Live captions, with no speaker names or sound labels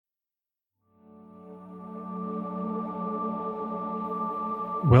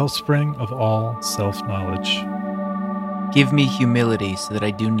wellspring of all self-knowledge. Give me humility so that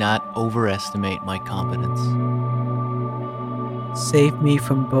I do not overestimate my competence. Save me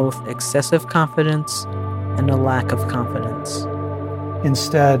from both excessive confidence and a lack of confidence.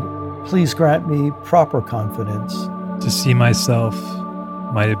 Instead, please grant me proper confidence To see myself,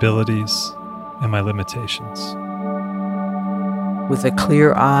 my abilities, and my limitations. With a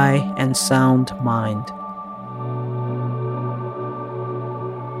clear eye and sound mind.